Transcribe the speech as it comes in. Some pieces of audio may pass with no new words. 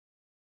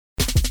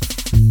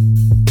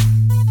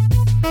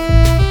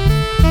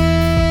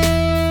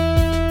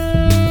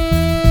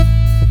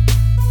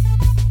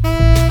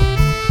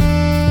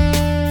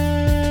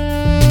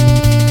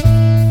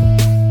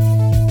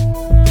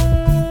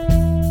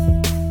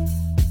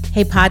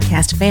Hey,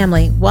 podcast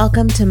family,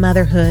 welcome to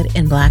Motherhood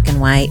in Black and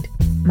White.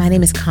 My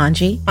name is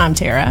Kanji. I'm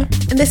Tara.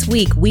 And this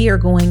week we are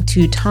going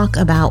to talk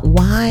about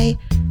why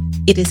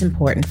it is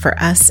important for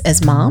us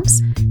as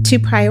moms to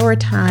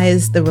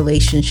prioritize the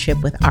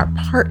relationship with our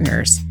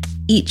partners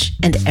each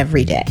and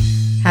every day.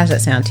 How does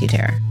that sound to you,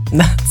 Tara?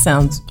 That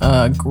sounds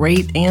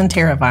great and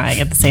terrifying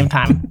at the same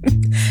time.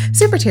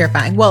 Super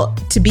terrifying. Well,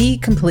 to be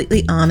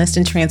completely honest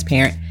and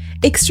transparent,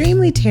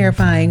 extremely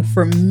terrifying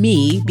for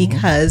me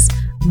because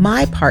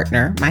my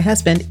partner, my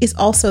husband, is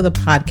also the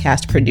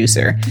podcast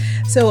producer.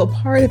 So a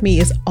part of me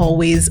is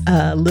always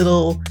a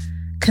little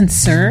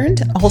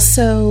concerned,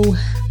 also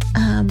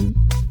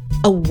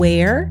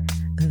aware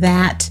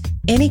that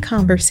any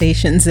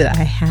conversations that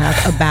I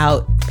have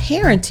about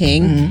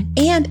parenting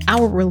and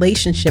our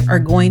relationship are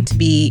going to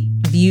be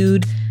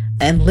viewed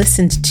and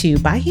listened to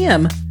by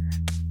him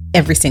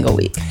every single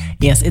week.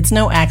 Yes, it's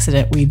no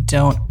accident we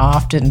don't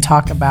often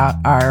talk about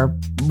our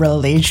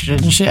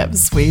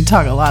relationships. We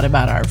talk a lot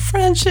about our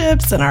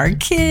friendships and our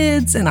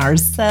kids and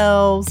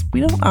ourselves.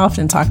 We don't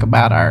often talk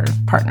about our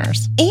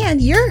partners.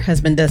 And your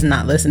husband does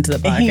not listen to the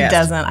podcast. He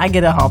doesn't. I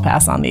get a hall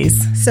pass on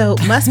these. So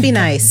must be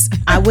nice.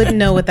 I wouldn't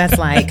know what that's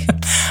like.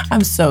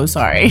 I'm so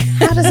sorry.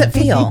 How does it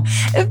feel?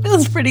 It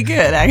feels pretty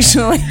good,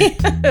 actually.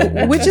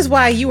 Which is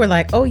why you were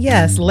like, oh,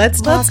 yes,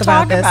 let's talk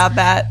about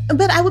that.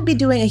 But I would be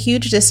doing a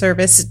huge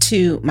disservice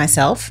to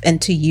myself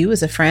and to you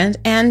as a friend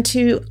and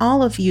to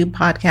all of you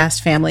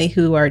podcast family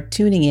who are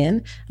tuning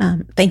in.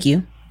 Thank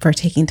you for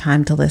taking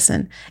time to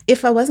listen.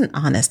 If I wasn't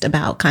honest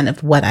about kind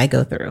of what I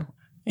go through,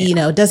 you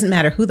know, it doesn't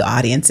matter who the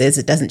audience is.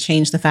 It doesn't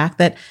change the fact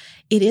that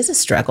it is a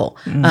struggle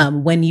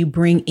when you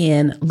bring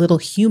in little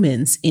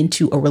humans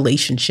into a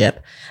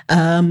relationship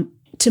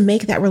to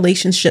make that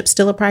relationship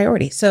still a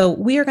priority. So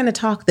we are going to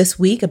talk this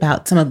week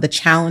about some of the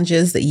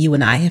challenges that you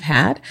and I have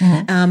had,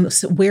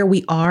 so where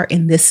we are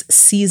in this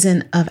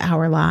season of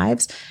our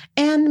lives,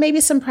 and maybe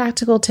some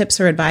practical tips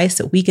or advice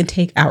that we can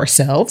take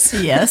ourselves.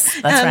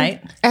 Yes, that's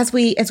right. As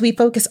we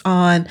focus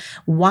on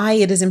why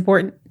it is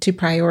important to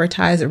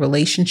prioritize a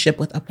relationship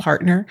with a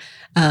partner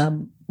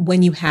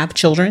when you have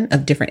children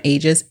of different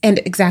ages, and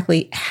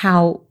exactly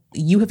how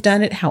you have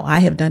done it, how I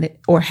have done it,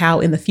 or how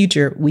in the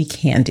future we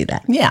can do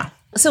that. Yeah.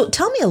 So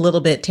tell me a little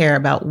bit, Tara,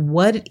 about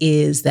what it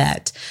is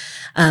that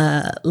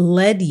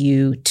led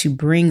you to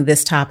bring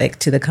this topic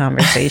to the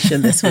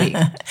conversation this week.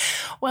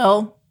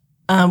 Well,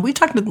 we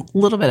talked a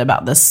little bit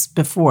about this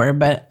before,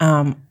 but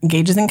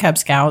Gage is in Cub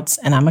Scouts,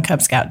 and I'm a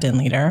Cub Scout den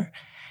leader.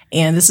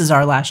 And this is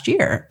our last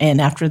year.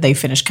 And after they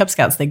finish Cub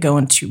Scouts, they go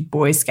into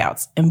Boy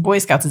Scouts. And Boy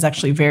Scouts is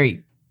actually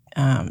very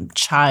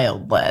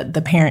child-led.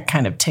 The parent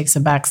kind of takes a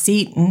back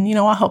seat, and, you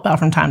know, I'll help out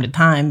from time to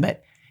time,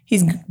 but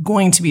he's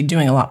going to be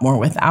doing a lot more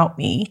without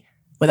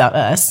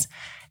us.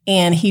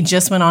 And he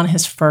just went on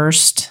his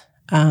first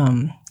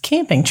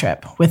camping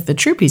trip with the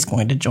troop he's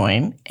going to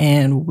join,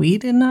 and we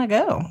did not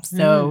go.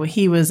 So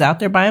he was out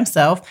there by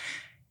himself,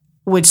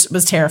 which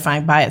was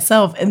terrifying by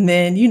itself. And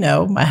then, you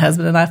know, my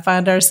husband and I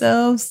find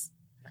ourselves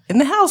in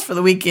the house for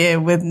the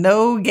weekend with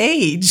no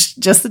Gage,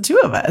 just the two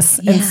of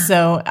us. Yeah. And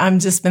so I've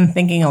just been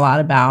thinking a lot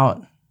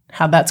about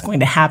how that's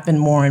going to happen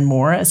more and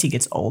more as he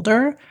gets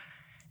older.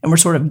 And we're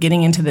sort of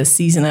getting into this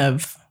season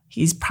of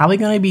he's probably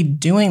going to be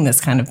doing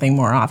this kind of thing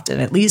more often.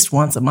 At least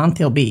once a month,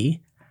 he'll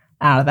be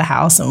out of the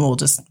house and we'll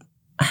just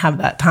have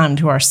that time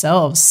to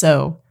ourselves.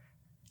 So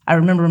I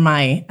remember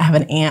I have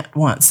an aunt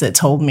once that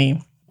told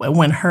me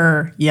when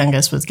her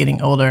youngest was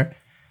getting older,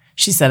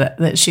 she said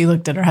that she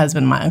looked at her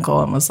husband, my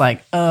uncle, and was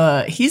like,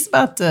 he's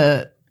about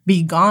to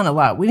be gone a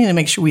lot. We need to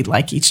make sure we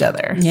like each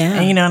other. Yeah.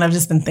 And, you know, and I've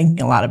just been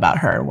thinking a lot about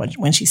her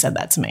when she said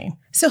that to me.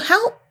 So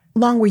how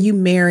long were you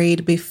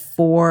married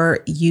before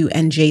you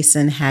and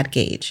Jason had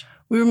Gage?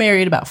 We were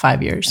married about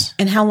 5 years.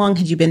 And how long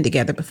had you been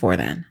together before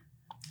then?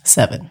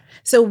 7.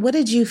 So what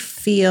did you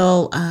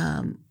feel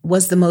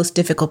was the most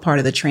difficult part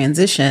of the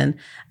transition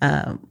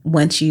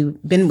once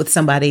you've been with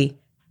somebody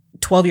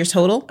 12 years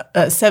total?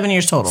 7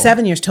 years total.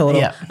 7 years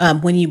total. Yeah.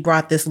 When you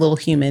brought this little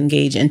human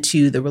Gage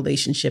into the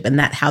relationship, and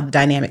that how the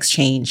dynamics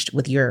changed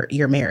with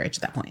your marriage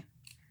at that point.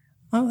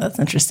 Oh, that's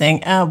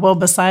interesting. Well,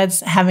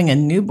 besides having a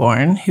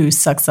newborn who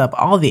sucks up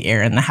all the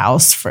air in the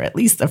house for at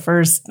least the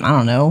first, I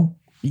don't know,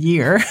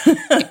 year.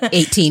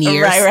 18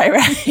 years.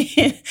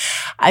 Right.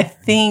 I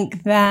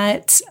think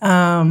that,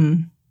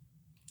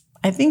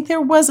 I think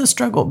there was a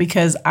struggle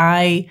because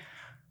I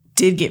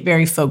did get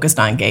very focused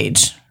on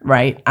Gage,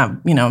 right?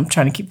 I'm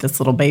trying to keep this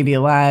little baby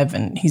alive,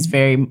 and he's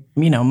very,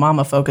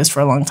 mama focused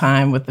for a long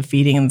time with the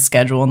feeding and the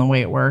schedule and the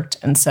way it worked.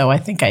 And so I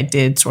think I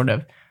did sort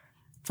of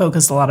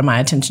focus a lot of my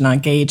attention on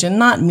Gage, and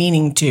not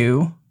meaning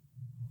to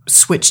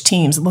switch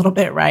teams a little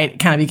bit, right? It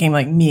kind of became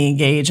like me and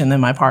Gage, and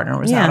then my partner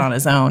was out on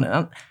his own.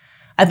 And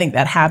I think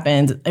that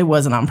happened. It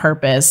wasn't on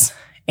purpose.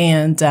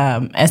 And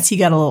as he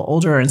got a little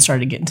older and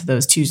started getting to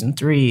those 2s and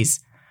 3s,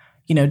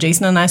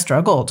 Jason and I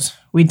struggled.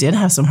 We did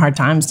have some hard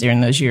times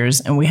during those years,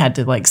 and we had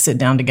to sit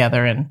down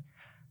together and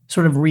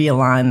sort of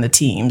realign the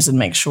teams and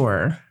make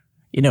sure,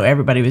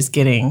 everybody was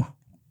getting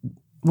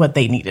what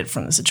they needed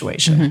from the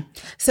situation.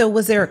 So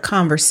was there a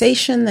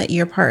conversation that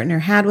your partner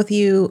had with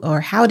you,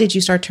 or how did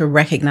you start to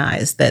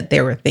recognize that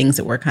there were things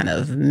that were kind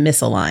of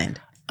misaligned?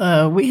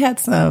 We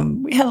had a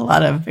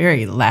lot of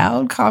very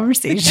loud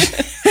conversations.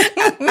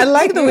 I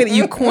like the way that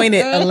you coined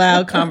it, a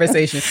loud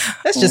conversation.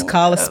 Let's just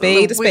call a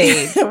spade a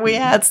spade. We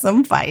had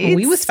some fights.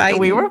 We was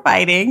fighting. We were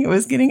fighting. It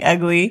was getting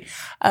ugly.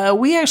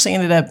 We actually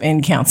ended up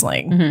in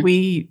counseling.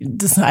 We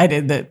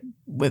decided that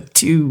with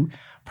two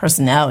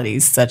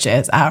personalities such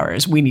as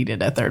ours, we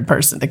needed a third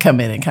person to come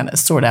in and kind of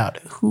sort out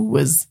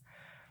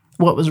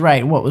what was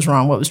right, what was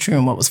wrong, what was true,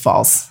 and what was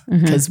false.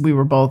 Because we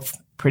were both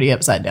pretty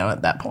upside down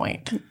at that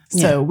point.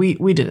 So we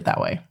did it that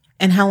way.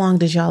 And how long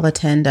did y'all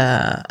attend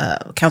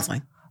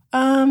counseling?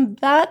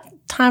 That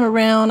time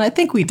around, I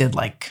think we did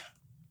I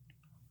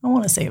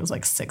want to say it was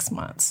 6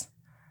 months.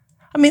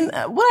 I mean,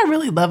 what I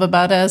really love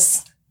about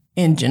us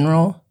in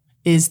general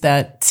is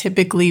that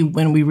typically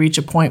when we reach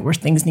a point where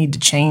things need to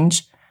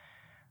change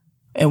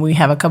and we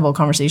have a couple of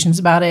conversations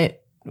about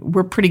it,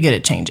 we're pretty good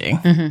at changing.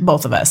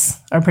 Both of us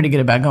are pretty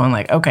good about going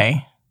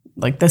okay,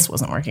 this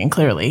wasn't working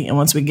clearly. And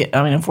once we get,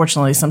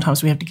 unfortunately,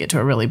 sometimes we have to get to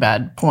a really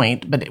bad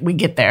point, but we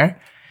get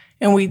there.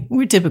 And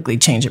we typically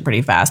change it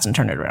pretty fast and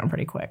turn it around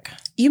pretty quick.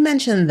 You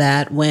mentioned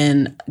that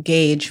when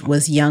Gage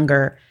was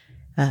younger,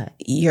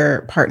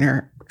 your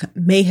partner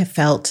may have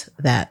felt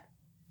that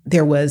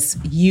there was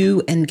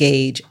you and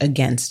Gage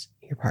against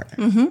your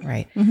partner,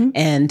 right?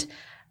 And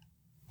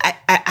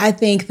I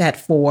think that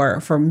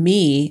for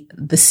me,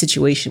 the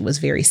situation was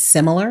very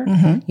similar.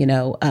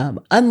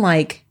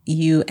 Unlike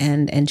you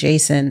and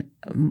Jason,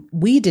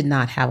 we did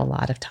not have a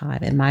lot of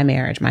time in my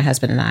marriage, my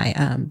husband and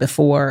I,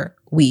 before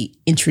we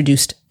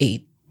introduced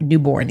a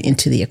newborn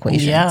into the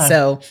equation. Yeah.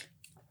 So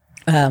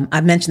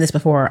I've mentioned this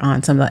before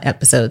on some of the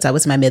episodes. I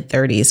was in my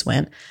mid-30s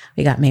when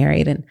we got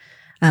married,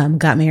 and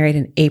got married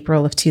in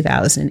April of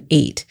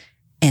 2008.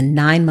 And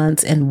 9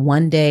 months and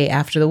 1 day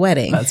after the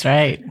wedding, that's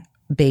right,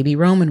 baby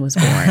Roman was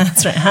born.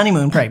 That's right,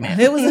 honeymoon pregnant.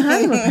 It was a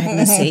honeymoon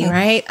pregnancy,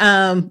 right?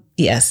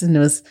 Yes, and it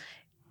was.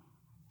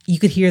 You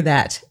could hear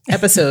that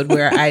episode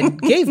where I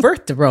gave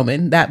birth to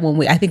Roman. That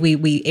one, I think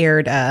we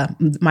aired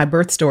my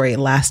birth story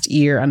last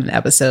year on an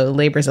episode,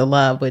 Labors of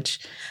Love, which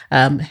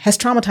has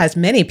traumatized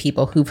many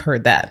people who've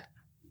heard that.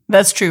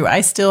 That's true.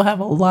 I still have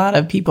a lot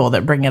of people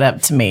that bring it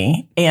up to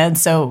me. And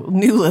so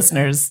new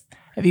listeners,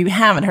 if you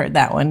haven't heard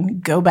that one,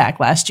 go back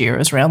last year. It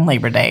was around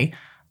Labor Day,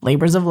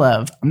 Labors of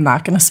Love. I'm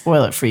not going to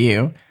spoil it for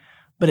you,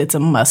 but it's a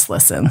must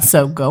listen.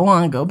 So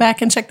go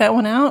back and check that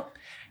one out.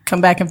 Come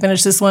back and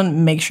finish this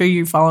one. Make sure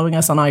you're following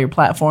us on all your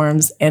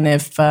platforms. And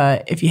if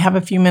you have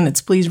a few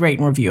minutes, please rate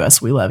and review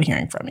us. We love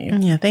hearing from you.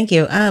 Yeah, thank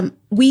you.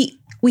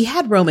 We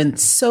had Roman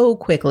so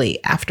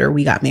quickly after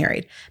we got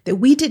married that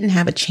we didn't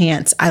have a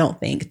chance, I don't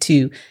think,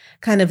 to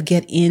kind of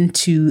get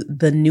into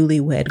the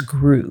newlywed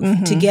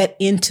groove, to get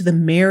into the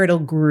marital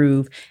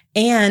groove,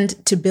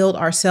 and to build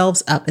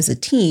ourselves up as a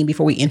team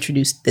before we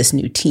introduced this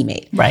new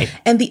teammate. Right.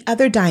 And the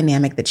other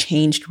dynamic that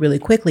changed really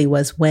quickly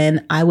was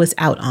when I was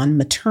out on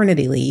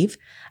maternity leave.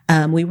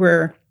 We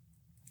were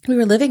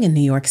living in New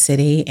York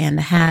City,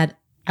 and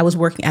I was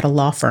working at a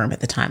law firm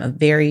at the time, a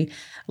very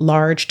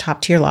large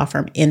top tier law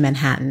firm in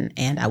Manhattan.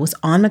 And I was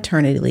on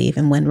maternity leave.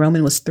 And when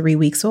Roman was 3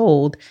 weeks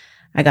old,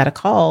 I got a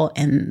call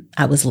and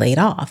I was laid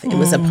off. It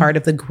was a part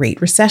of the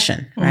Great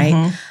Recession,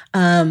 right?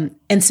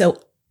 And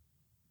so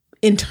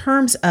in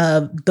terms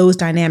of those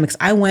dynamics,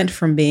 I went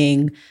from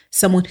being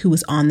someone who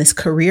was on this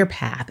career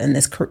path and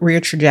this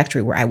career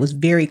trajectory where I was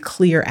very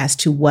clear as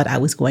to what I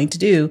was going to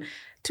do,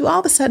 to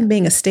all of a sudden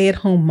being a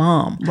stay-at-home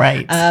mom.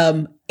 Right.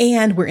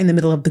 And we're in the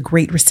middle of the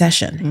Great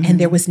Recession, and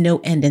there was no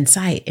end in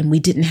sight, and we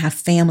didn't have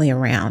family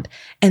around.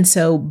 And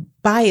so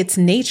by its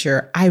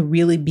nature, I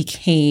really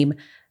became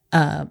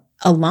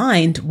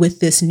aligned with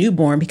this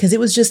newborn because it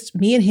was just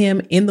me and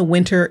him in the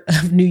winter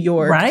of New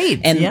York. Right.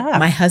 And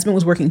my husband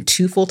was working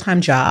 2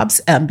 full-time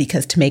jobs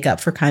because to make up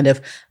for kind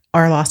of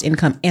our lost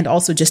income and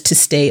also just to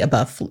stay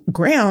above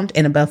ground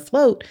and above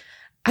float.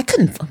 I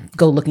couldn't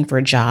go looking for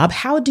a job.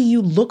 How do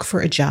you look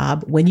for a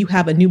job when you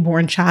have a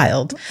newborn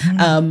child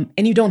and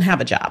you don't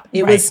have a job?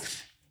 It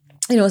was,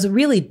 it was a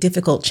really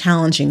difficult,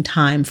 challenging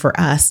time for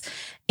us.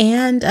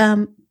 And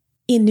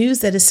in news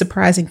that is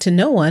surprising to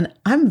no one,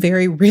 I'm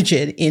very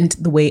rigid in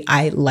the way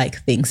I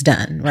like things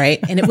done, right?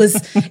 And it was,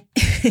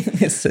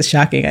 it's so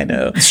shocking, I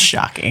know. It's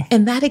shocking.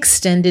 And that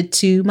extended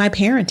to my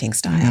parenting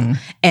style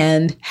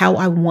and how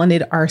I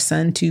wanted our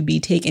son to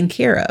be taken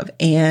care of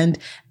and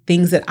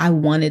things that I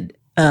wanted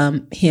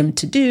him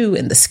to do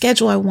and the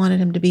schedule I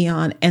wanted him to be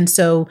on. And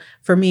so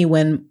for me,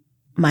 when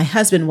my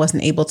husband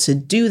wasn't able to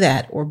do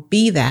that or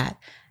be that,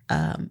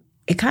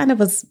 it kind of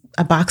was,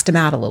 I boxed him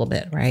out a little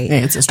bit, right?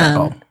 Yeah, it's a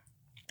struggle.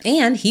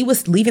 And he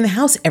was leaving the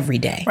house every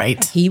day.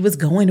 Right. He was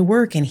going to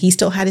work and he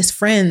still had his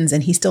friends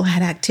and he still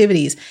had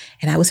activities.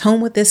 And I was home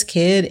with this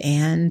kid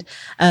and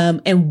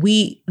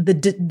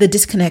the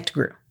disconnect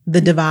grew,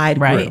 the divide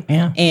grew.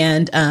 Yeah.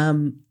 And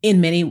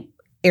in many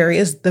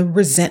areas, the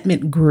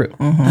resentment grew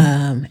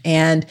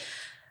and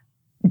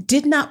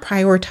did not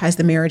prioritize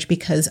the marriage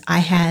because I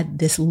had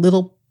this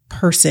little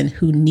person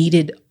who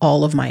needed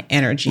all of my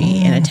energy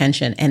and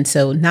attention. And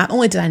so not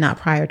only did I not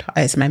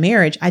prioritize my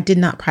marriage, I did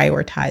not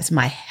prioritize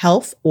my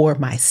health or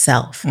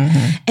myself.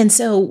 And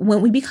so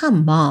when we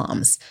become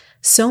moms,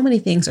 so many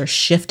things are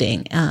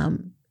shifting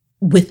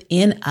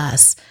within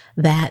us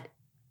that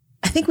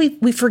I think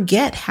we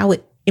forget how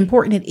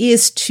important it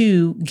is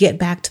to get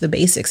back to the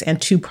basics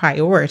and to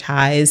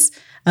prioritize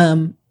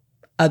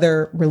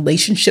other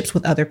relationships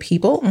with other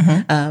people,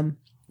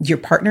 your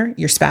partner,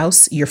 your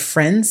spouse, your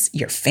friends,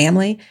 your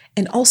family,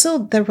 and also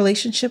the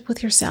relationship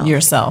with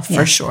yourself.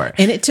 For sure.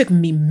 And it took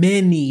me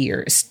many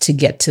years to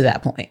get to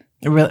that point.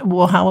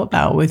 Well, how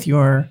about with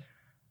your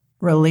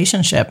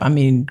relationship? I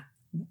mean,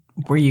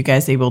 were you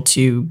guys able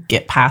to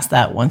get past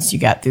that once you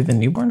got through the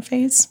newborn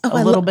phase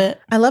a little bit?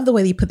 I love the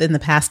way that you put it in the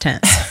past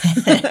tense.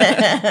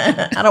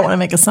 I don't want to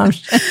make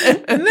assumptions.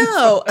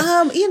 No,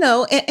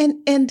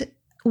 and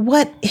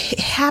what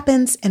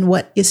happens and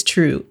what is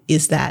true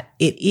is that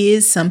it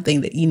is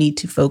something that you need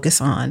to focus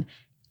on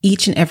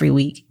each and every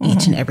week,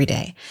 each and every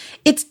day.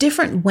 It's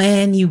different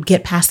when you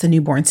get past the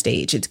newborn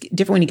stage. It's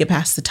different when you get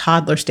past the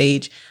toddler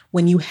stage,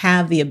 when you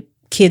have the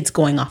kids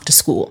going off to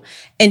school.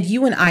 And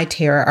you and I,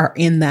 Tara, are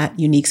in that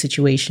unique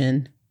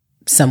situation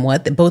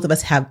somewhat, that both of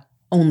us have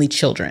only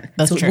children.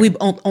 That's true. We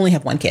only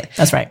have one kid.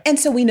 That's right. And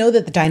so we know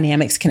that the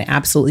dynamics can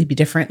absolutely be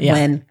different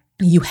when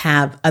you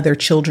have other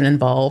children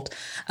involved.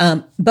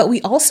 But we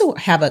also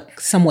have a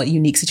somewhat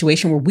unique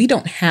situation where we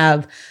don't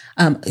have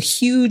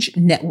huge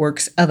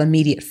networks of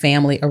immediate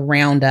family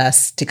around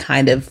us to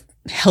kind of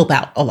help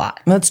out a lot.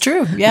 That's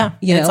true. Yeah.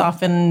 It's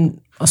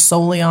often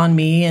solely on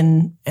me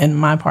and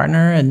my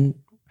partner, and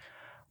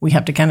we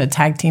have to kind of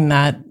tag team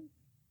that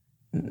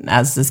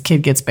as this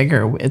kid gets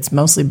bigger. It's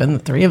mostly been the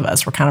three of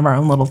us. We're kind of our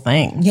own little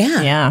thing.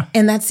 Yeah. Yeah.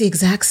 And that's the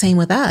exact same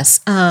with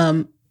us.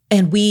 And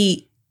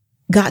we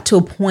got to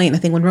a point, I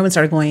think, when Roman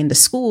started going into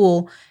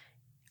school,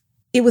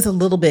 it was a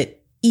little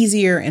bit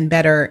easier and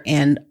better,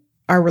 and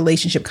our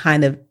relationship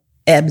kind of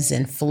ebbs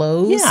and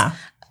flows. Yeah.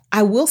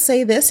 I will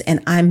say this,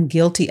 and I'm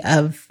guilty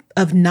of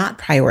not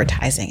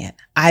prioritizing it.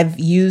 I've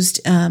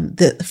used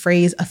the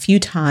phrase a few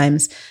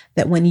times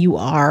that when you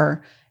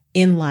are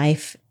in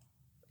life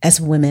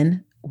as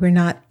women, we're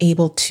not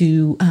able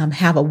to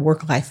have a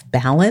work-life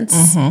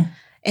balance.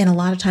 And a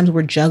lot of times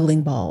we're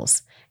juggling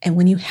balls. And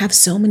when you have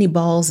so many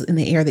balls in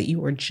the air that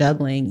you are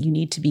juggling, you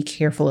need to be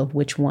careful of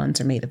which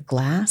ones are made of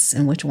glass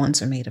and which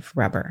ones are made of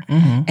rubber.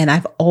 And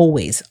I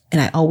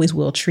always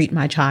will treat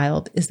my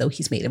child as though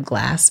he's made of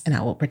glass, and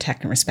I will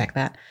protect and respect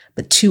that.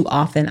 But too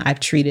often I've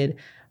treated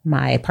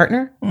my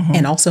partner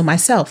and also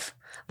myself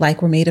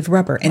like we're made of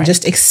rubber, and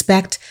just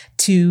expect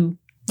to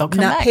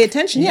not pay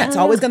attention. Yeah, it's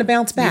always going to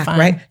bounce back,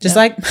 right? Just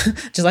like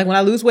when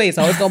I lose weight, it's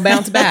always going to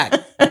bounce back.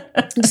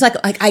 Just like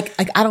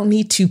I don't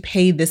need to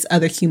pay this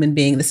other human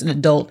being, this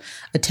adult,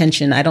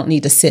 attention. I don't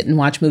need to sit and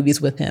watch movies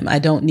with him. I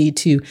don't need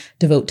to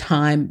devote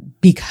time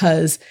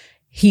because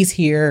he's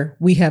here,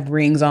 we have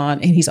rings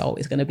on, and he's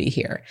always going to be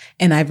here.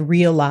 And I've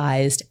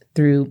realized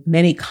through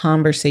many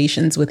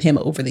conversations with him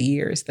over the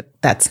years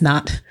that that's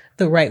not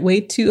the right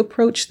way to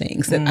approach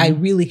things, that I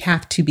really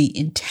have to be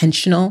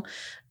intentional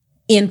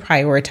in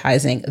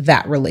prioritizing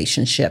that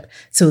relationship.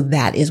 So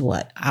that is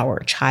what our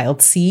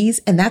child sees,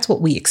 and that's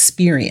what we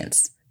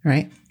experience,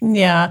 right?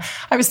 Yeah.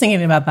 I was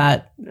thinking about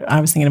that. I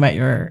was thinking about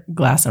your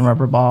glass and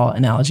rubber ball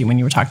analogy when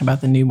you were talking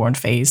about the newborn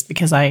phase,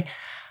 because I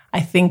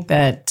think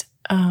that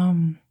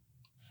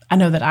I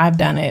know that I've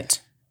done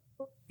it.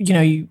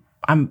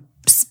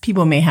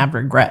 People may have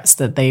regrets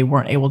that they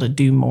weren't able to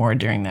do more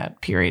during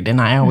that period.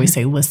 And I always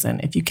say, listen,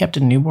 if you kept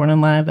a newborn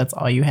alive, that's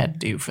all you had to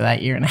do for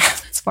that year and a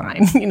half. It's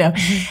fine,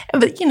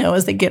 But,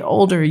 as they get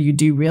older, you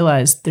do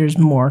realize there's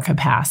more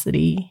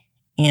capacity,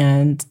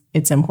 and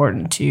it's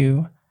important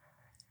to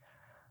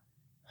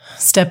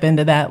step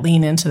into that,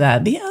 lean into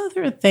that. The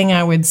other thing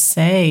I would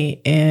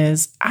say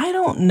is, I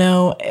don't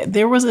know,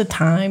 there was a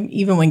time,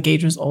 even when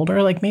Gage was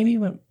older, like maybe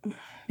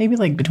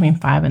like between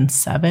 5 and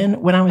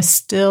 7, when I was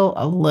still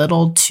a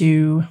little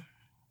too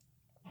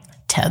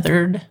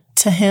tethered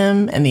to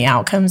him and the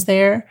outcomes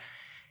there.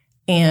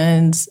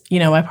 And,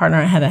 my partner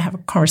and I had to have a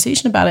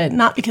conversation about it,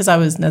 not because I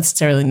was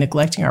necessarily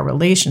neglecting our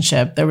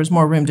relationship. There was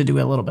more room to do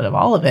a little bit of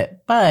all of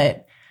it.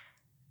 But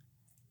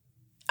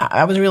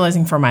I was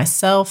realizing for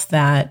myself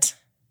that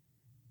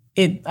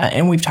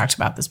and we've talked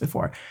about this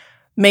before,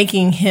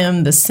 making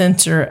him the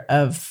center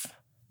of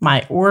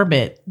my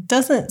orbit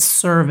doesn't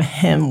serve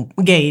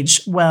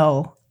Gage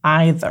well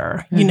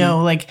either.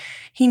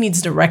 He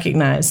needs to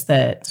recognize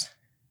that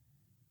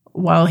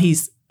while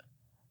he's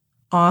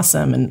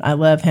awesome and I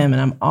love him and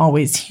I'm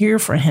always here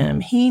for him,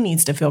 he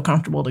needs to feel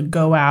comfortable to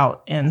go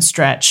out and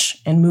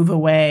stretch and move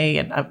away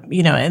and,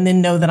 and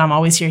then know that I'm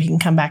always here. He can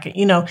come back,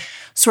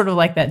 sort of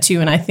like that too.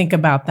 And I think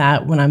about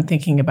that when I'm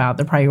thinking about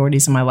the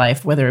priorities in my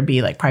life, whether it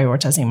be like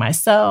prioritizing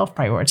myself,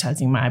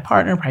 prioritizing my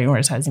partner,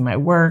 prioritizing my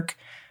work,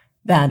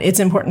 that it's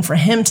important for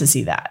him to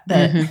see that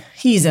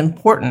he's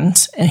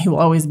important and he will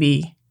always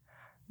be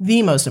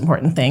the most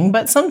important thing.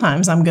 But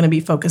sometimes I'm going to be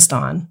focused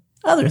on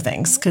other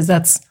things because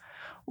that's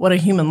what a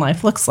human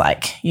life looks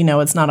like.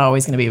 It's not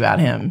always going to be about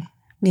him.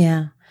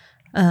 Yeah.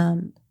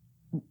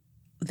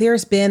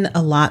 There's been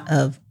a lot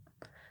of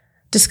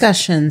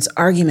discussions,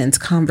 arguments,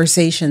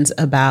 conversations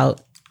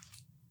about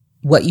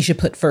what you should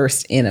put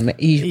first in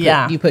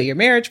you put your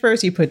marriage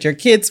first, you put your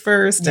kids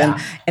first.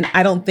 Yeah. And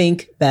I don't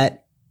think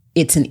that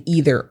it's an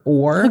either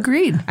or.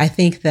 Agreed. I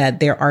think that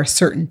there are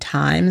certain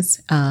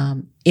times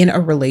in a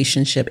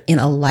relationship, in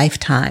a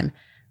lifetime,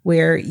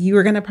 where you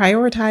are going to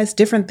prioritize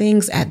different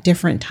things at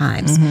different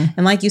times.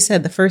 And like you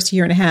said, the first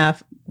year and a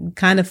half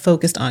kind of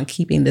focused on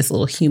keeping this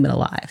little human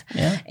alive.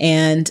 Yeah.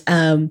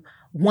 And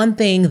one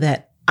thing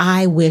that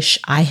I wish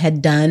I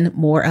had done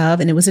more of,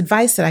 and it was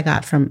advice that I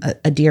got from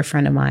a dear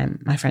friend of mine,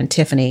 my friend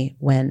Tiffany,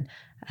 when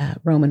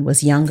Roman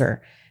was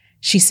younger.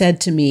 She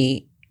said to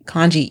me,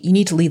 Kanji, you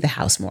need to leave the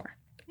house more.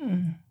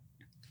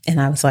 And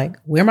I was like,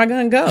 where am I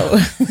going to go?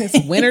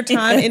 It's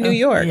wintertime in New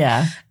York.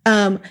 Yeah.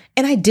 And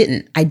I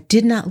didn't. I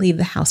did not leave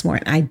the house more.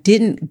 And I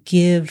didn't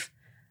give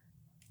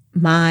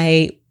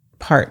my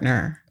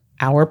partner,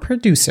 our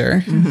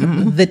producer,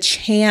 the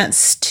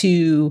chance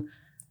to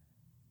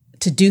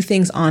do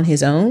things on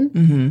his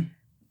own,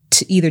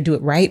 to either do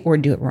it right or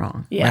do it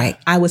wrong. Yeah. Right.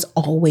 I was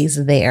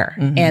always there.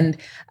 And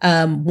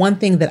one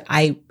thing that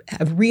I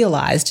have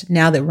realized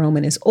now that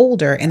Roman is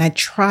older, and I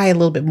try a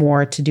little bit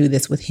more to do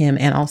this with him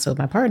and also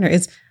my partner,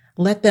 is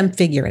let them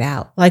figure it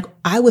out. Like,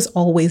 I was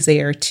always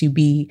there to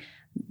be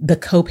the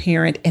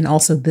co-parent and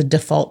also the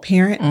default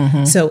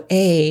parent. So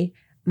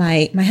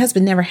my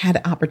husband never had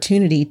an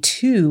opportunity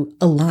to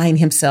align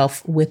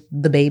himself with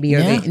the baby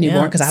or the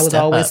newborn, because I was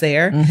always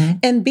there.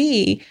 And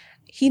B,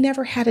 he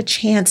never had a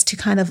chance to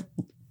kind of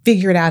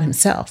figure it out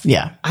himself.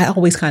 Yeah. I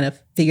always kind of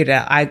figured it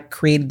out. I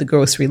created the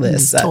grocery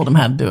list. Told him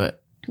how to do it.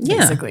 Yeah.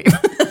 Basically.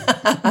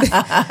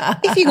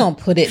 If you're going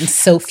to put it in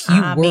so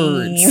few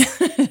words,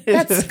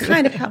 that's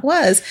kind of how it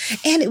was.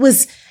 And it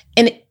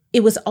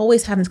was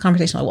always having this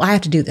conversation like, well, I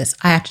have to do this.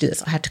 I have to do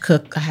this. I have to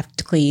cook. I have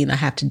to clean. I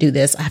have to do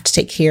this. I have to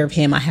take care of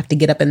him. I have to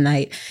get up at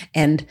night.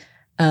 And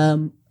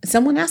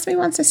someone asked me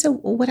once, I said,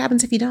 well, what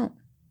happens if you don't?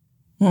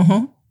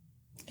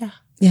 Yeah.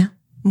 Yeah.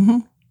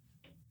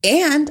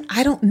 And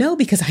I don't know,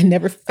 because I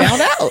never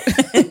found out.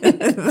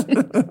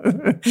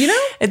 You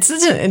know? It's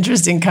such an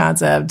interesting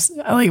concept.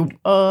 Like,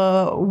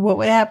 what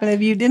would happen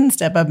if you didn't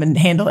step up and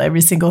handle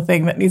every single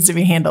thing that needs to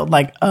be handled?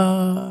 Like,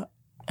 I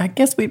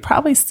guess we'd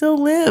probably still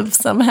live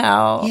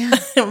somehow. Yeah.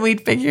 And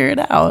we'd figure it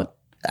out.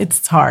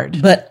 It's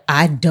hard. But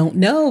I don't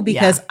know,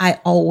 because I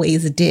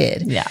always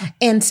did. Yeah.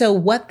 And so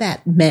what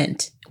that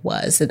meant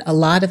was that a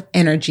lot of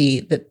energy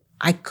that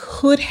I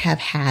could have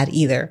had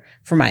either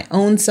for my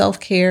own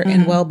self-care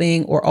and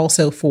well-being, or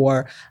also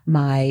for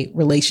my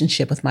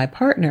relationship with my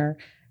partner,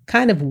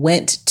 kind of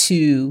went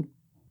to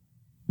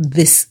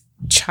this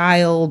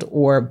child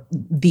or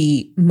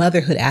the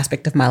motherhood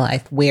aspect of my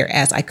life.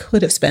 Whereas I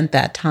could have spent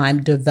that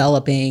time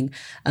developing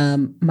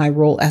my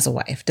role as a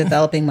wife,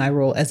 developing my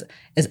role as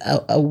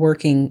a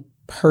working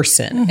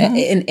person,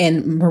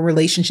 and my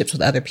relationships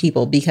with other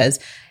people, because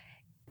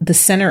the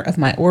center of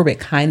my orbit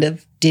kind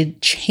of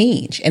did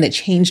change, and it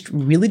changed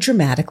really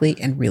dramatically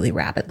and really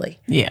rapidly.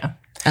 Yeah.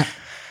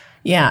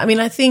 Yeah. I mean,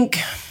 I think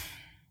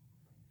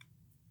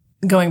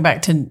going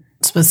back to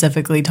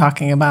specifically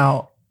talking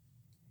about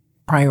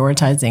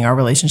prioritizing our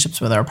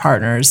relationships with our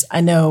partners,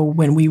 I know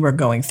when we were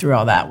going through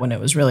all that, when it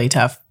was really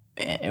tough,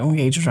 and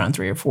Gage was around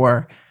 3 or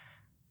 4,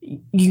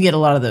 you get a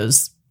lot of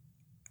those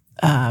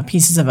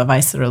pieces of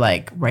advice that are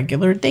like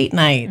regular date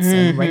nights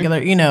and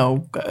regular,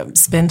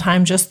 spend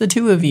time just the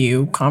two of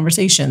you,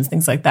 conversations,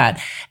 things like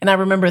that. And I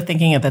remember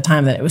thinking at the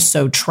time that it was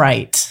so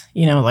trite,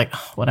 like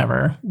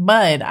whatever.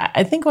 But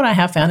I think what I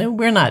have found,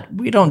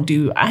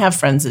 I have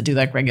friends that do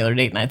like regular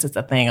date nights. It's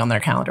a thing on their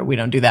calendar. We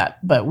don't do that,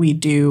 but we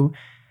do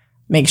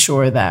make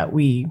sure that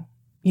we,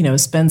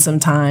 spend some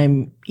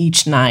time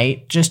each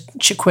night, just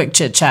quick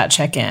chit chat,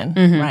 check in,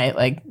 right?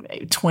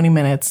 Like 20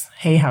 minutes.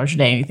 Hey, how's your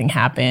day? Anything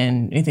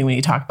happen? Anything we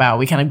need to talk about?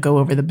 We kind of go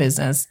over the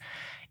business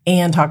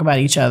and talk about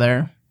each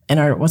other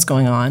and what's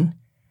going on.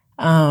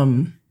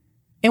 And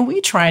we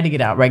try to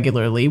get out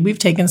regularly. We've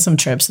taken some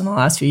trips in the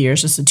last few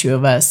years, just the two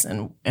of us,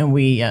 and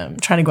we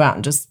try to go out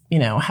and just,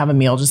 have a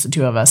meal, just the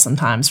two of us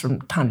sometimes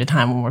from time to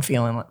time when we're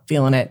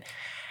feeling it.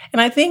 And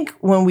I think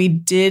when we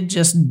did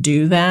just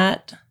do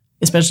that,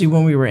 especially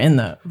when we were in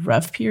the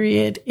rough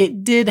period,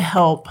 it did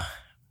help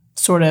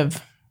sort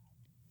of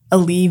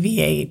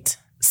alleviate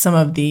some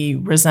of the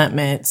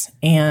resentment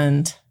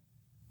and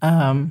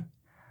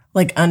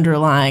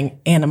underlying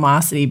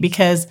animosity.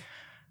 Because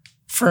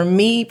for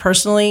me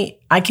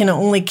personally, I can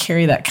only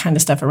carry that kind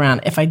of stuff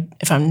around if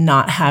I'm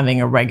not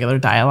having a regular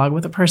dialogue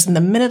with a person. The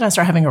minute I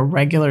start having a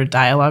regular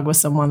dialogue with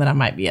someone that I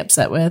might be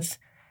upset with,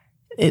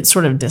 it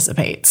sort of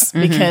dissipates,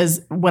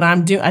 because what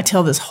I'm doing, I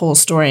tell this whole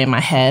story in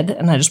my head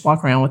and I just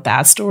walk around with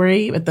that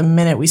story. But the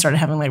minute we started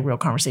having like real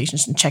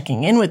conversations and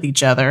checking in with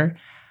each other,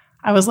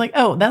 I was like,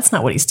 oh, that's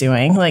not what he's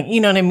doing. Like,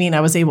 you know what I mean?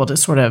 I was able to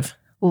sort of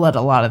let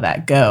a lot of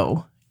that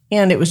go.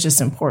 And it was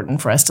just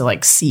important for us to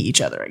like see each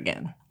other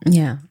again.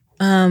 Yeah.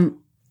 And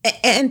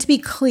to be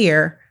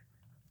clear,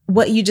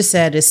 what you just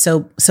said is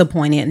so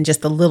poignant, and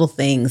just the little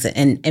things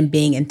and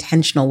being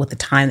intentional with the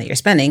time that you're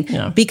spending,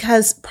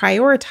 because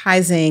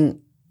prioritizing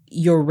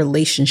your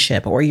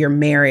relationship or your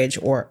marriage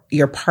or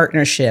your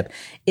partnership,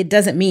 it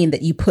doesn't mean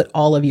that you put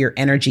all of your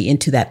energy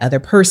into that other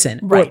person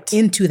or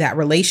into that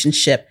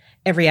relationship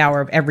every hour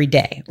of every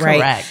day, right?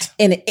 Correct.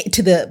 And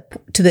to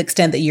the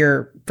extent that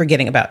you're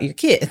forgetting about your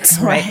kids,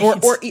 right?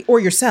 Or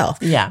yourself.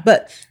 Yeah.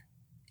 But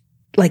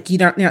like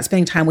you're not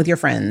spending time with your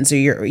friends or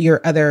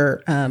your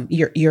other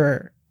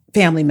your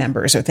family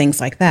members or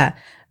things like that.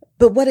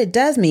 But what it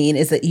does mean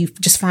is that you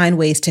just find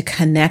ways to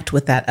connect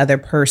with that other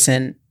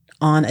person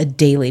on a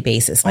daily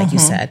basis, like you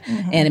said.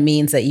 And it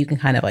means that you can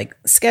kind of like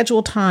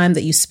schedule time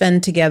that you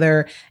spend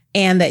together,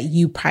 and that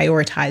you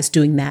prioritize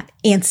doing that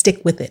and stick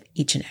with it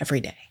each and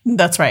every day.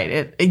 That's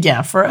right.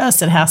 For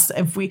us, it has to,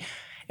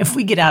 if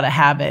we get out of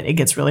habit, it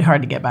gets really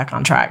hard to get back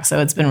on track. So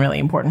it's been really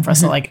important for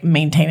us to like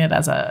maintain it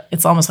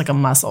it's almost like a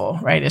muscle,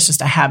 right? It's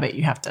just a habit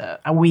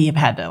we have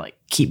had to like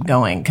keep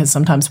going, because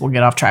sometimes we'll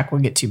get off track,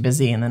 we'll get too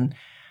busy, and then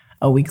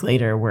a week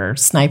later we're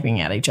sniping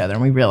at each other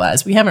and we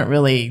realize we haven't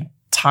really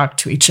talk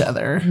to each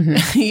other,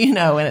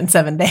 in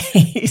 7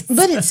 days.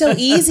 But it's so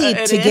easy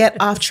to get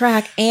off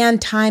track,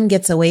 and time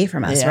gets away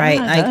from us,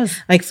 right?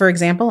 Like for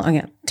example, I'm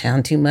not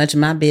telling too much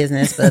of my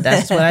business, but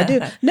that's what I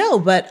do. No,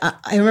 but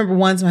I remember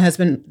once my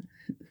husband,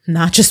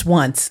 not just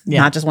once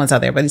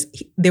out there, but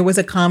there was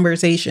a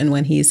conversation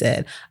when he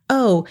said,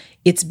 "Oh,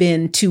 it's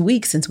been 2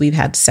 weeks since we've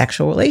had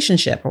sexual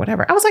relationship or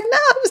whatever." I was like, "No,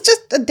 it was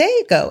just a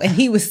day ago." And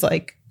he was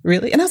like,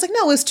 "Really?" And I was like,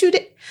 "No, it was 2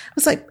 days." I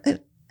was like,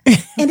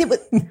 and it was...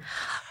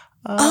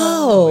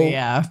 Oh,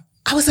 yeah.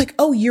 I was like,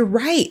 oh, you're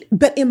right.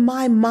 But in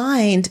my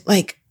mind,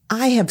 like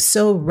I have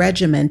so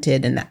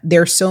regimented, and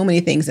there are so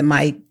many things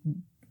I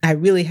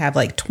really have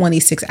like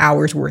 26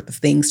 hours worth of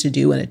things to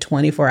do in a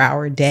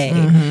 24-hour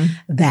day,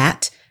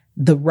 that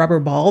the rubber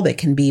ball that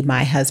can be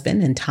my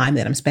husband and time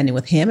that I'm spending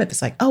with him, if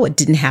it's like, oh, it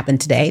didn't happen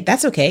today,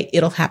 that's okay.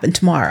 It'll happen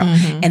tomorrow.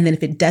 And then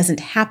if it doesn't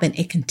happen,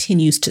 it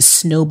continues to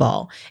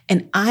snowball.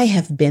 And I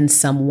have been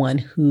someone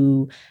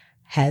who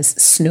has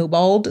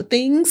snowballed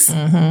things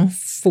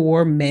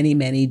for many,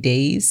 many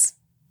days,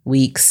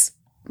 weeks,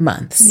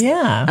 months.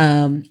 Yeah.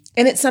 And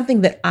it's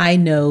something that I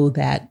know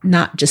that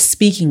not just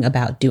speaking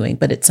about doing,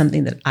 but it's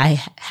something that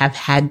I have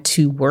had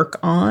to work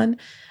on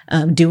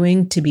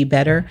doing to be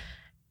better,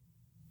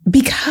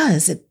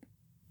 because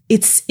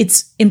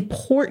it's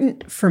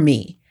important for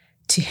me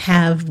to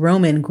have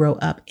Roman grow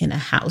up in a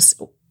house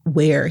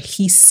where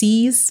he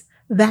sees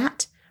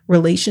that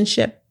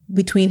relationship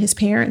between his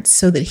parents,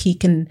 so that he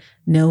can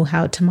know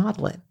how to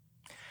model it.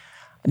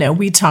 No,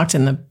 we talked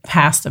in the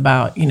past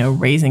about,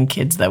 raising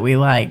kids that we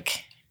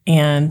like.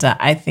 And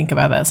I think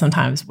about that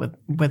sometimes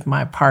with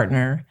my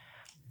partner,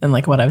 and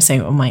like what I was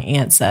saying, what my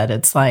aunt said,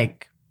 it's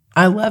like,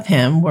 I love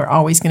him. We're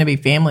always going to be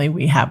family.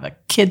 We have a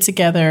kid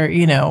together.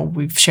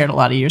 We've shared a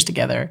lot of years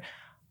together,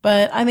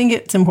 but I think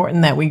it's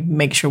important that we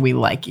make sure we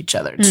like each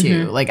other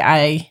too. Like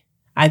I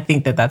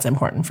think that that's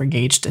important for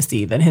Gage to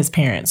see, that his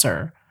parents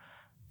are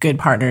good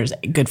partners,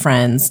 good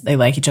friends. They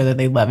like each other.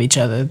 They love each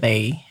other.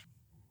 They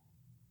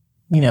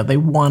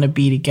want to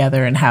be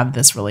together and have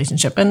this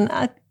relationship. And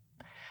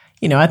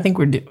I think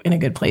we're in a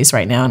good place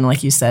right now. And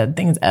like you said,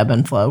 things ebb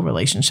and flow.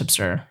 Relationships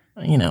are,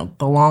 the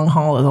long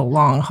haul is a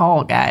long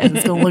haul, guys.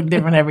 It's going to look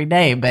different every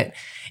day. But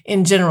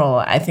in general,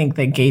 I think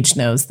that Gage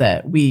knows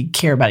that we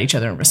care about each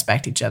other and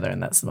respect each other.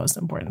 And that's the most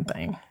important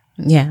thing.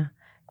 Yeah.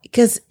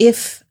 Because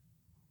if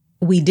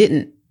we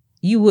didn't,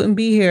 you wouldn't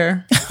be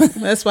here.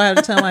 That's why I have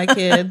to tell my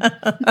kid.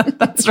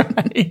 That's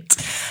right.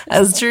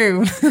 That's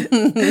true.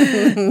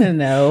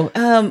 No.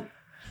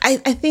 I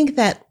think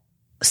that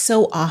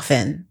so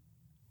often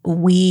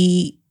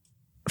we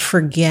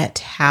forget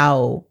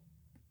how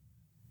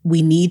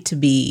we need to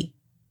be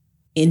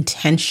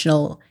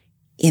intentional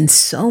in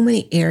so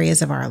many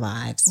areas of our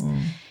lives.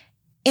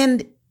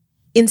 And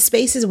in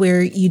spaces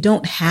where you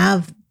don't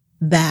have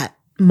that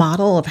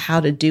model of how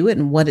to do it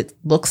and what it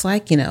looks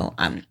like,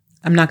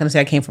 I'm not going to say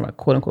I came from a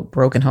quote unquote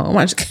broken home.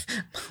 I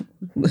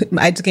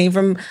just came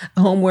from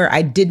a home where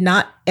I did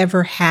not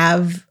ever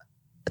have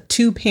a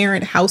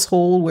 2-parent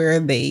household where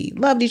they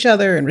loved each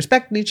other and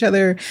respected each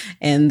other.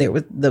 And there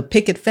was the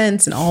picket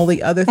fence and all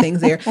the other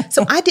things there.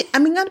 So gotta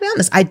be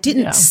honest, I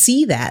didn't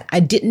see that. I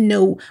didn't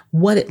know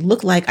what it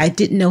looked like. I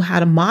didn't know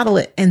how to model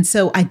it. And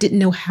so I didn't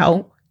know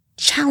how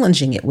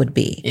challenging it would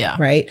be. Yeah.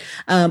 Right.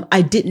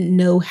 I didn't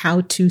know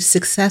how to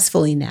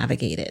successfully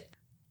navigate it.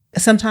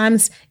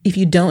 Sometimes if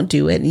you don't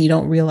do it and you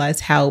don't realize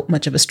how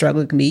much of a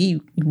struggle it can be,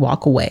 you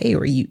walk away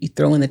or you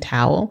throw in the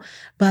towel.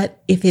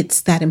 But if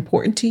it's that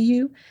important to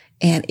you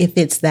and if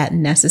it's that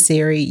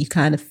necessary, you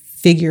kind of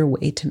figure a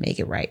way to make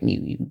it right. And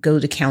you go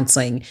to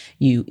counseling,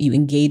 you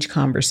engage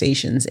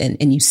conversations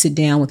and you sit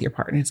down with your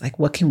partner. It's like,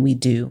 what can we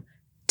do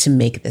to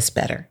make this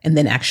better? And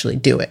then actually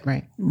do it.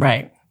 Right.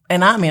 Right.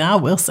 And I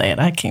will say it.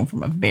 I came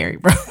from a very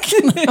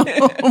broken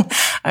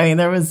home.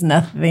 There was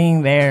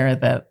nothing there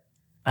that,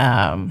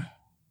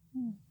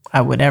 I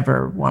would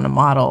ever want to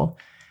model.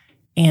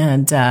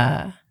 And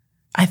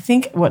I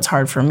think what's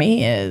hard for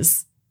me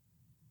is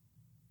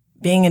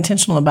being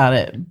intentional about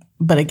it.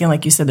 But again,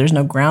 like you said, there's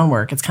no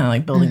groundwork. It's kind of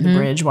like building the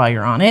bridge while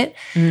you're on it.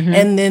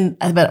 And then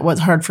I bet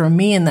what's hard for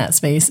me in that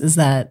space is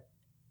that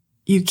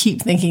you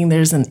keep thinking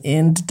there's an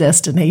end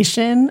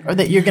destination or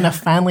that you're going to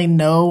finally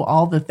know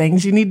all the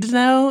things you need to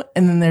know.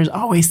 And then there's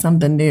always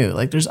something new.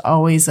 Like there's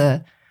always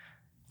there's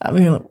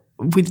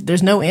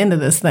no end to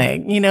this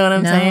thing. You know what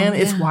I'm saying? Yeah.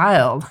 It's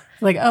wild.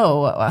 Like,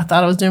 oh, I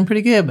thought I was doing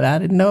pretty good, but I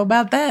didn't know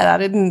about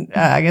that.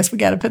 I guess we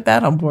got to put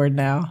that on board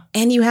now.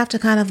 And you have to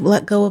kind of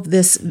let go of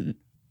this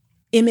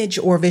image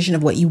or vision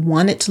of what you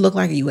want it to look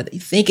like, or what you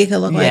think it could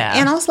look like,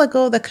 and also let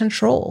go of the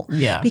control.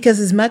 Yeah. Because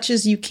as much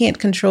as you can't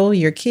control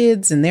your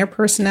kids and their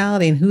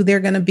personality and who they're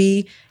going to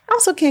be, you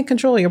also can't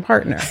control your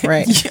partner,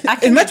 right? I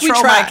can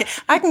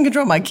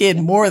control my kid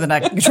more than I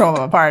can control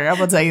my partner. I'm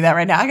going to tell you that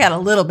right now. I got a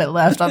little bit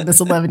left on this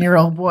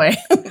 11-year-old boy,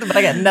 but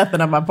I got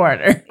nothing on my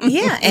partner.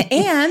 Yeah.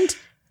 And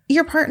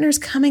your partner's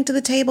coming to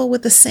the table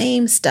with the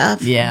same stuff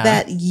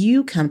that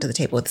you come to the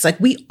table with. It's like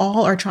we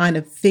all are trying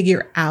to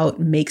figure out,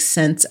 make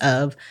sense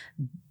of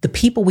the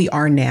people we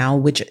are now,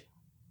 which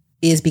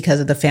is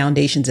because of the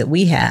foundations that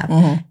we have.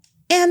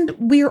 And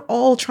we're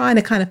all trying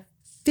to kind of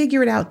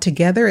figure it out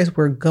together as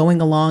we're going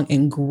along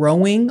and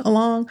growing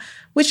along,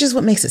 which is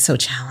what makes it so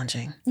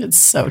challenging. It's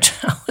so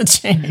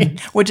challenging,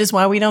 which is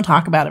why we don't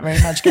talk about it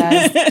very much,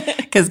 guys,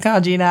 because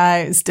Kanji and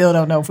I still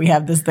don't know if we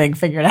have this thing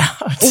figured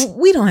out.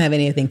 We don't have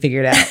anything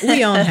figured out. We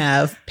don't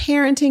have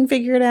parenting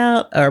figured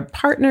out or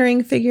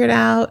partnering figured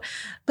out,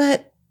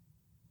 but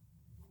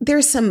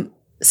there's some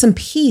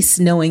peace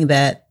knowing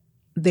that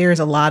there's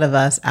a lot of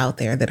us out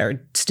there that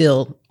are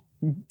still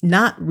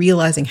not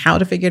realizing how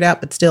to figure it out,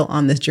 but still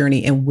on this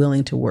journey and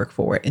willing to work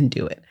for it and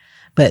do it.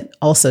 But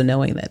also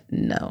knowing that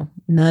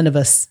none of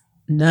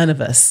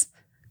us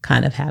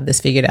kind of have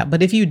this figured out.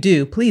 But if you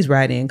do, please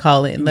write in,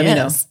 call in, let me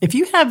know. If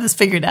you have this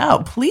figured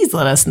out, please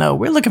let us know.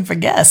 We're looking for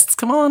guests.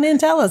 Come on in,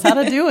 tell us how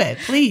to do it,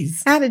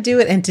 please. How to do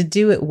it and to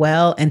do it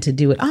well and to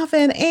do it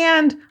often.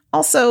 And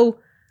also,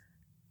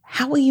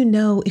 how will you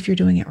know if you're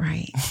doing it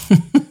right?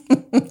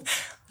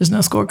 There's no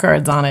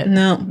scorecards on it.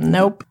 No.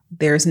 Nope.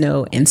 There's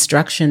no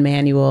instruction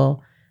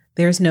manual.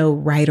 There's no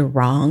right or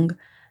wrong.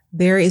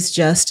 There is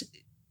just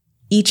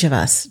each of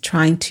us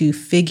trying to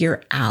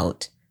figure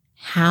out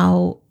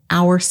how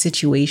our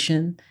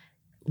situation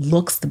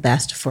looks the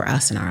best for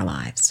us in our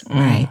lives,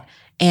 right?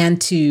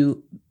 And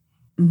to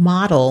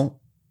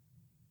model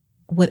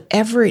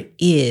whatever it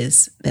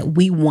is that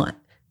we want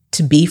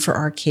to be for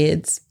our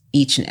kids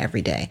each and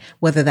every day,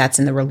 whether that's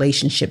in the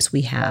relationships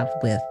we have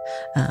with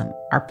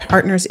our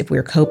partners, if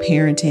we're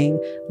co-parenting,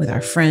 with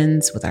our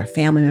friends, with our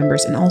family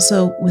members, and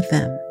also with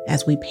them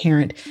as we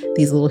parent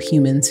these little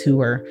humans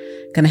who are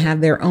going to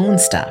have their own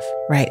stuff,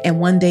 right? And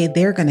one day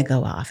they're going to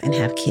go off and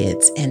have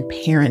kids and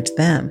parent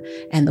them.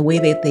 And the way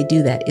that they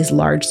do that is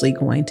largely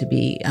going to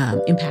be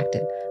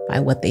impacted by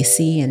what they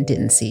see and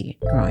didn't see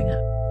growing up.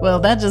 Well,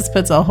 that just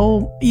puts a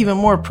whole even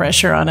more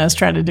pressure on us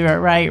trying to do it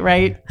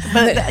right?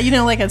 But,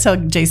 like I tell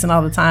Jason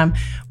all the time,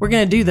 we're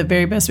going to do the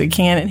very best we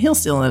can, and he'll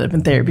still end up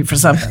in therapy for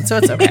something. So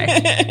it's okay.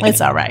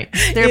 It's all right.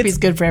 Therapy is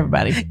good for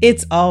everybody.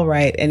 It's all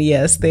right. And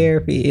yes,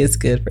 therapy is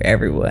good for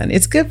everyone.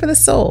 It's good for the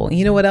soul.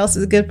 You know what else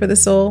is good for the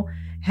soul?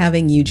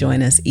 Having you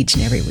join us each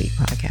and every week,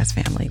 podcast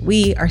family.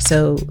 We are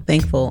so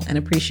thankful and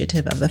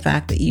appreciative of the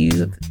fact that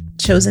you've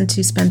chosen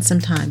to spend some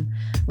time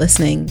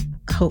listening,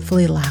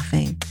 hopefully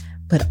laughing,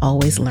 but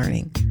always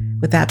learning.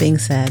 With that being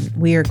said,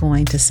 we are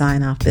going to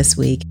sign off this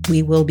week.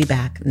 We will be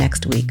back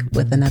next week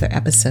with another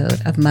episode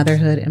of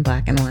Motherhood in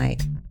Black and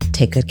White.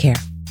 Take good care.